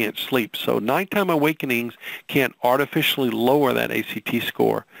just can't sleep. So nighttime awakenings can artificially lower that ACT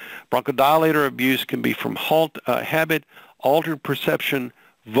score. Bronchodilator abuse can be from habit, altered perception,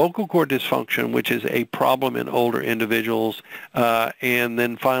 vocal cord dysfunction, which is a problem in older individuals, and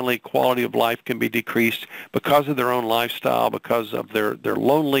then finally quality of life can be decreased because of their own lifestyle, because of they're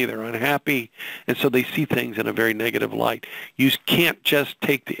lonely, they're unhappy, and so they see things in a very negative light. You can't just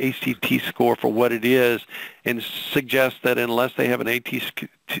take the ACT score for what it is and suggest that unless they have an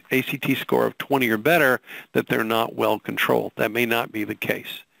ACT score of 20 or better, that they're not well controlled. That may not be the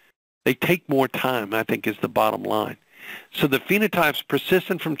case. They take more time, I think, is the bottom line. So the phenotypes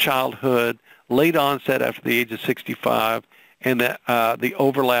persistent from childhood, late onset after the age of 65, and the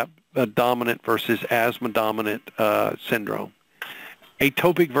overlap dominant versus asthma dominant syndrome.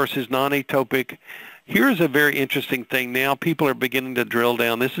 Atopic versus non-atopic. Here's a very interesting thing. Now people are beginning to drill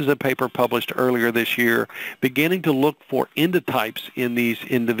down. This is a paper published earlier this year, beginning to look for endotypes in these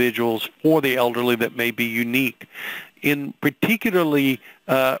individuals for the elderly that may be unique. In particularly,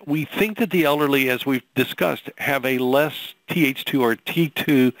 we think that the elderly, as we've discussed, have a less Th2 or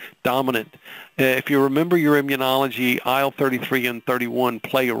T2 dominant. If you remember your immunology, IL-33 and 31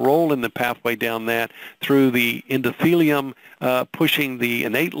 play a role in the pathway down that through the endothelium pushing the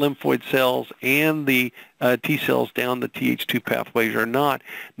innate lymphoid cells and the T cells down the Th2 pathways or not.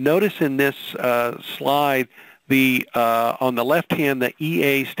 Notice in this slide On the left hand, the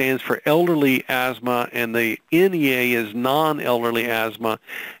EA stands for elderly asthma, and the NEA is non-elderly asthma.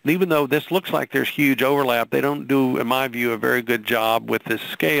 And even though this looks like there's huge overlap, they don't do, in my view, a very good job with this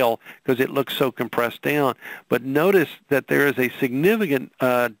scale because it looks so compressed down. But notice that there is a significant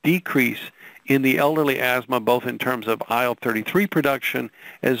decrease in the elderly asthma, both in terms of IL-33 production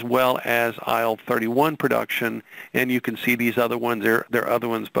as well as IL-31 production. And you can see these other ones. There are other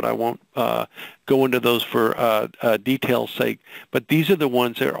ones, but I won't go into those for detail's sake. But these are the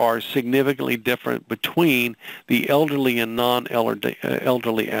ones that are significantly different between the elderly and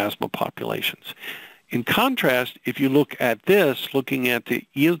non-elderly asthma populations. In contrast, if you look at this, looking at the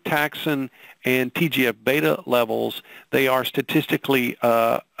eotaxin and TGF-beta levels, they are statistically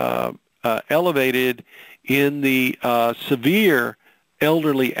elevated in the severe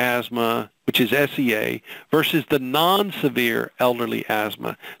elderly asthma, which is SEA, versus the non-severe elderly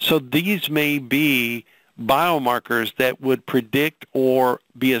asthma. So these may be biomarkers that would predict or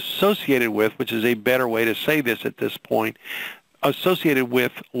be associated with, which is a better way to say this at this point, associated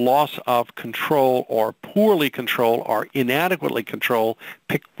with loss of control or poorly control or inadequately control,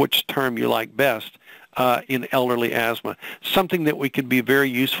 pick which term you like best, in elderly asthma, something that we could be very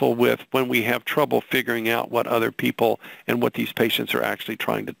useful with when we have trouble figuring out what other people and what these patients are actually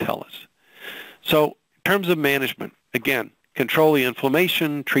trying to tell us. So in terms of management, again, control the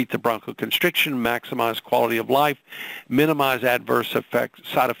inflammation, treat the bronchoconstriction, maximize quality of life, minimize adverse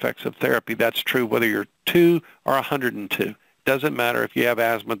side effects of therapy. That's true whether you're 2 or 102. Doesn't matter if you have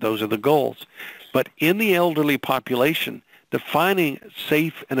asthma, those are the goals. But in the elderly population, defining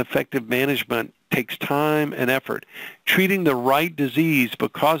safe and effective management takes time and effort. Treating the right disease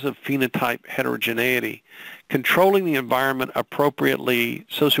because of phenotype heterogeneity, controlling the environment appropriately,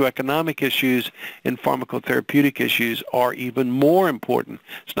 socioeconomic issues and pharmacotherapeutic issues are even more important.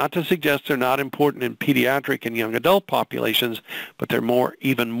 It's not to suggest they're not important in pediatric and young adult populations, but they're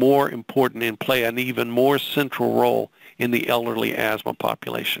even more important and play an even more central role in the elderly asthma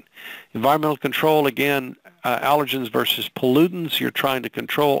population. Environmental control, again, allergens versus pollutants. You're trying to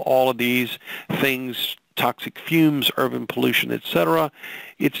control all of these things, toxic fumes, urban pollution, etc.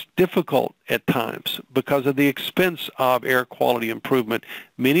 It's difficult at times because of the expense of air quality improvement.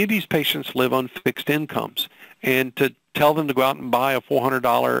 Many of these patients live on fixed incomes, and to tell them to go out and buy a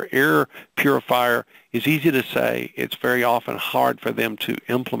 $400 air purifier is easy to say. It's very often hard for them to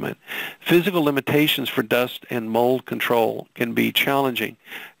implement. Physical limitations for dust and mold control can be challenging.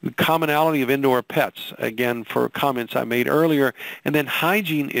 The commonality of indoor pets, again, for comments I made earlier, and then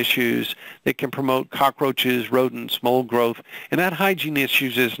hygiene issues that can promote cockroaches, rodents, mold growth. And that hygiene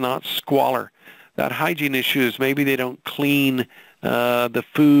issues is not squalor. That hygiene issue is maybe they don't clean the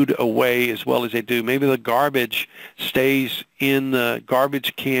food away as well as they do. Maybe the garbage stays in the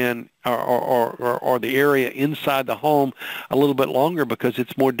garbage can or the area inside the home a little bit longer because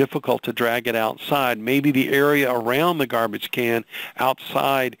it's more difficult to drag it outside. Maybe the area around the garbage can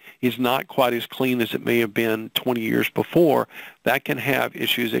outside is not quite as clean as it may have been 20 years before. That can have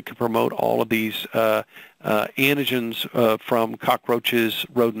issues that can promote all of these antigens from cockroaches,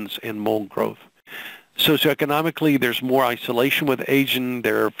 rodents, and mold growth. Socioeconomically, there's more isolation with aging.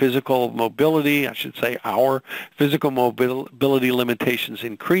 Their physical mobility, I should say our physical mobility limitations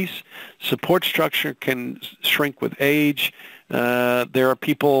increase. Support structure can shrink with age. There are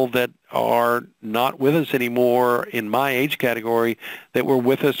people that are not with us anymore in my age category that were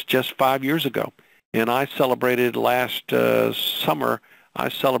with us just 5 years ago. And I celebrated last summer, I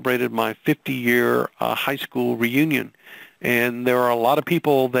celebrated my 50-year high school reunion. And there are a lot of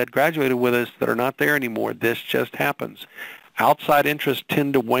people that graduated with us that are not there anymore. This just happens. Outside interests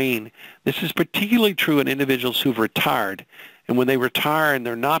tend to wane. This is particularly true in individuals who've retired. And when they retire and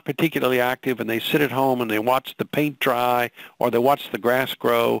they're not particularly active and they sit at home and they watch the paint dry or they watch the grass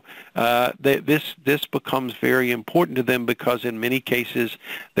grow, this becomes very important to them because in many cases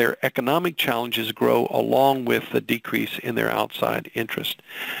their economic challenges grow along with the decrease in their outside interest.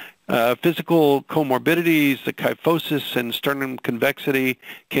 Physical comorbidities, the kyphosis and sternum convexity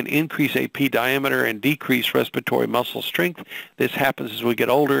can increase AP diameter and decrease respiratory muscle strength. This happens as we get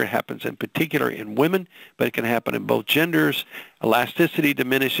older. It happens in particular in women, but it can happen in both genders. Elasticity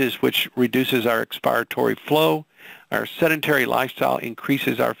diminishes, which reduces our expiratory flow. Our sedentary lifestyle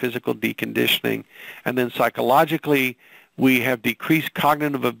increases our physical deconditioning. And then psychologically, we have decreased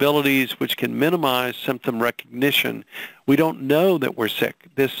cognitive abilities, which can minimize symptom recognition. We don't know that we're sick.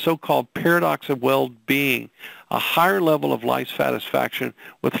 This so-called paradox of well-being. a higher level of life satisfaction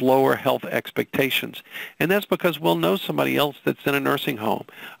with lower health expectations. And that's because we'll know somebody else that's in a nursing home,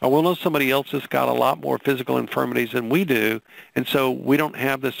 or we'll know somebody else that's got a lot more physical infirmities than we do, and so we don't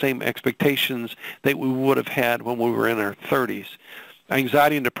have the same expectations that we would have had when we were in our 30s.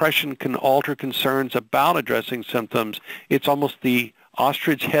 Anxiety and depression can alter concerns about addressing symptoms. It's almost the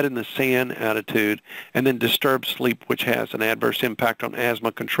ostrich head in the sand attitude. And then disturbed sleep, which has an adverse impact on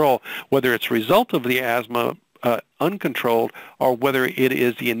asthma control, whether it's a result of the asthma uncontrolled or whether it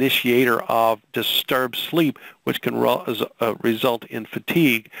is the initiator of disturbed sleep, which can result in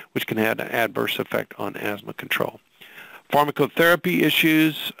fatigue, which can have an adverse effect on asthma control. Pharmacotherapy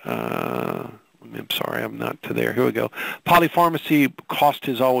issues. I'm sorry, I'm not to there. Here we go. Polypharmacy, cost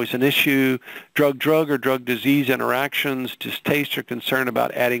is always an issue. Drug-drug or drug-disease interactions, distaste or concern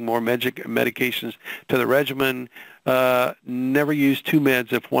about adding more medications to the regimen. Never use two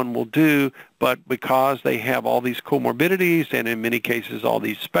meds if one will do, but because they have all these comorbidities and in many cases all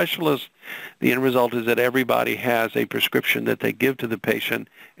these specialists, the end result is that everybody has a prescription that they give to the patient,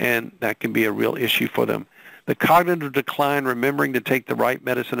 and that can be a real issue for them. The cognitive decline, remembering to take the right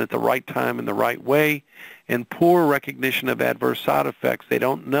medicine at the right time in the right way, and poor recognition of adverse side effects. They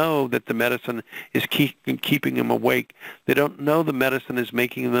don't know that the medicine is keeping them awake. They don't know the medicine is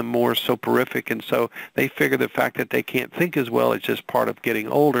making them more soporific, and so they figure the fact that they can't think as well is just part of getting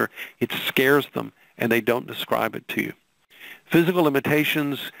older. It scares them, and they don't describe it to you. Physical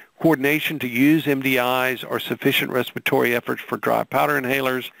limitations, coordination to use MDIs or sufficient respiratory efforts for dry powder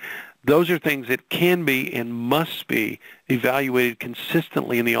inhalers. Those are things that can be and must be evaluated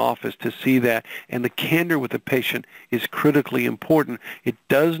consistently in the office to see that, and the candor with the patient is critically important. It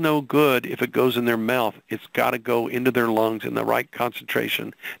does no good if it goes in their mouth. It's got to go into their lungs in the right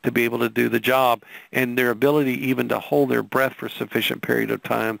concentration to be able to do the job, and their ability even to hold their breath for a sufficient period of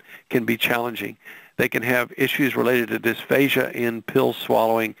time can be challenging. They can have issues related to dysphagia in pill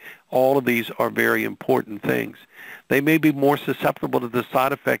swallowing. All of these are very important things. They may be more susceptible to the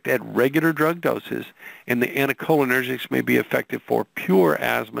side effect at regular drug doses, and the anticholinergics may be effective for pure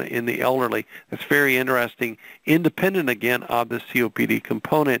asthma in the elderly. That's very interesting, independent, again, of the COPD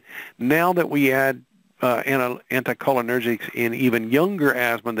component. Now that we add anticholinergics in even younger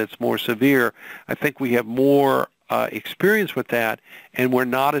asthma that's more severe, I think we have more experience with that, and we're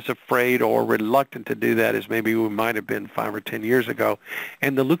not as afraid or reluctant to do that as maybe we might have been 5 or 10 years ago.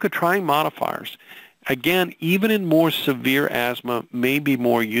 And the leukotriene modifiers, again, even in more severe asthma, may be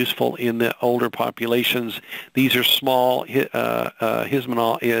more useful in the older populations. These are small.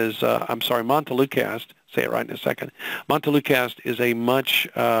 Montelukast, say it right in a second. Montelukast is a much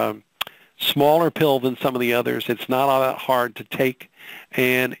smaller pill than some of the others. It's not all that hard to take,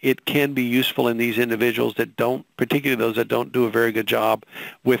 and it can be useful in these individuals that don't, particularly those that don't do a very good job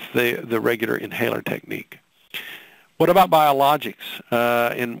with the regular inhaler technique. What about biologics?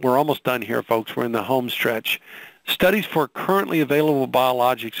 And we're almost done here, folks. We're in the home stretch. Studies for currently available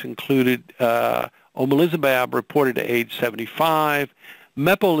biologics included omalizumab reported to age 75,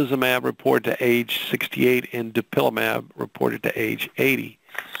 mepolizumab reported to age 68, and dupilumab reported to age 80.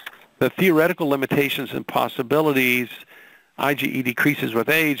 The theoretical limitations and possibilities: IgE decreases with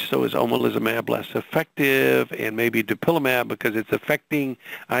age, so is omalizumab less effective, and maybe dupilumab because it's affecting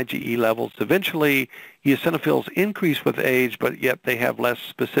IgE levels eventually. Eosinophils increase with age, but yet they have less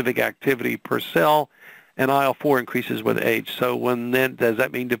specific activity per cell, and IL-4 increases with age. So does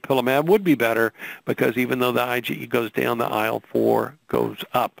that mean dupilumab would be better? Because even though the IgE goes down, the IL-4 goes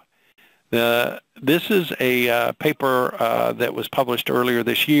up. This is a paper that was published earlier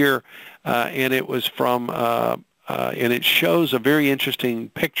this year, and it was from and it shows a very interesting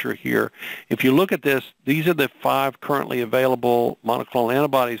picture here. If you look at this, these are the 5 currently available monoclonal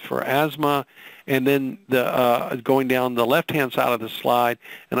antibodies for asthma, and then going down the left-hand side of the slide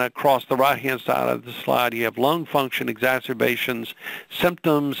and across the right-hand side of the slide, you have lung function, exacerbations,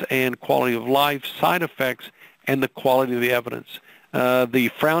 symptoms, and quality of life, side effects, and the quality of the evidence. The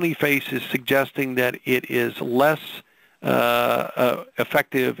frowny face is suggesting that it is less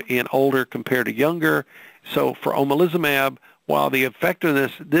effective in older compared to younger. So for omalizumab, while the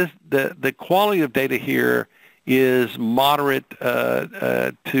effectiveness, the quality of data here is moderate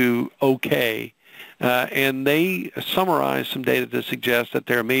to okay, and they summarize some data to suggest that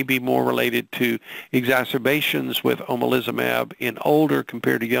there may be more related to exacerbations with omalizumab in older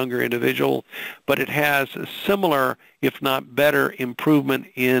compared to younger individuals, but it has a similar, if not better, improvement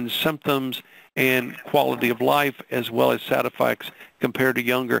in symptoms and quality of life as well as side effects compared to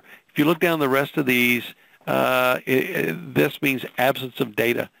younger. If you look down the rest of these, this means absence of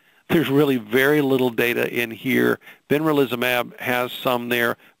data. There's really very little data in here. Benralizumab has some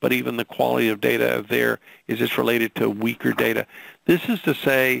there, but even the quality of data there is just related to weaker data. This is to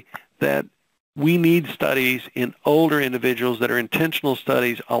say that we need studies in older individuals that are intentional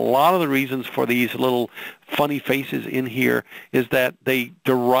studies. A lot of the reasons for these little funny faces in here is that they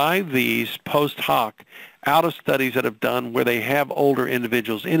derive these post hoc out of studies that have done where they have older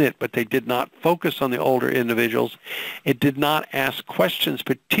individuals in it, but they did not focus on the older individuals. It did not ask questions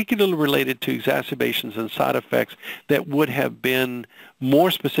particularly related to exacerbations and side effects that would have been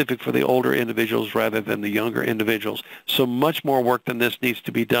more specific for the older individuals rather than the younger individuals. So much more work than this needs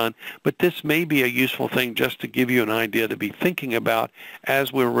to be done, but this may be a useful thing just to give you an idea to be thinking about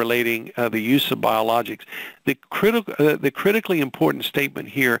as we're relating the use of biologics. The critically important statement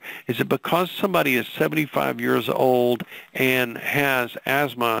here is that because somebody is 75 years old and has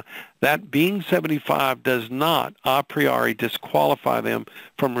asthma, that being 75 does not a priori disqualify them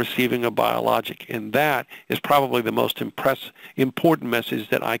from receiving a biologic. And that is probably the most important message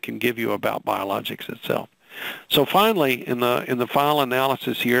that I can give you about biologics itself. So finally, in the final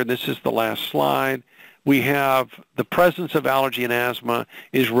analysis here, this is the last slide, we have the presence of allergy and asthma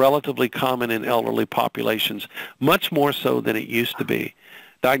is relatively common in elderly populations, much more so than it used to be.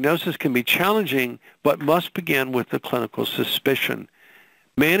 Diagnosis can be challenging, but must begin with the clinical suspicion.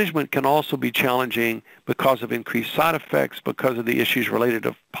 Management can also be challenging because of increased side effects, because of the issues related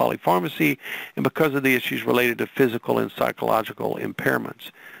to polypharmacy, and because of the issues related to physical and psychological impairments.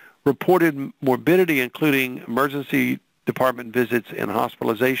 Reported morbidity, including emergency department visits and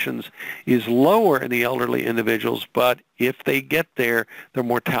hospitalizations, is lower in the elderly individuals, but if they get there, their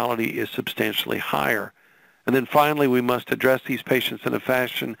mortality is substantially higher. And then finally, we must address these patients in a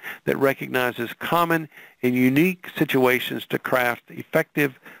fashion that recognizes common and unique situations to craft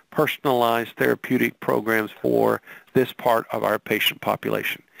effective, personalized therapeutic programs for this part of our patient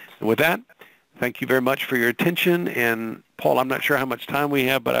population. And with that, thank you very much for your attention. And Paul, I'm not sure how much time we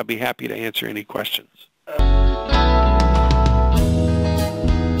have, but I'd be happy to answer any questions.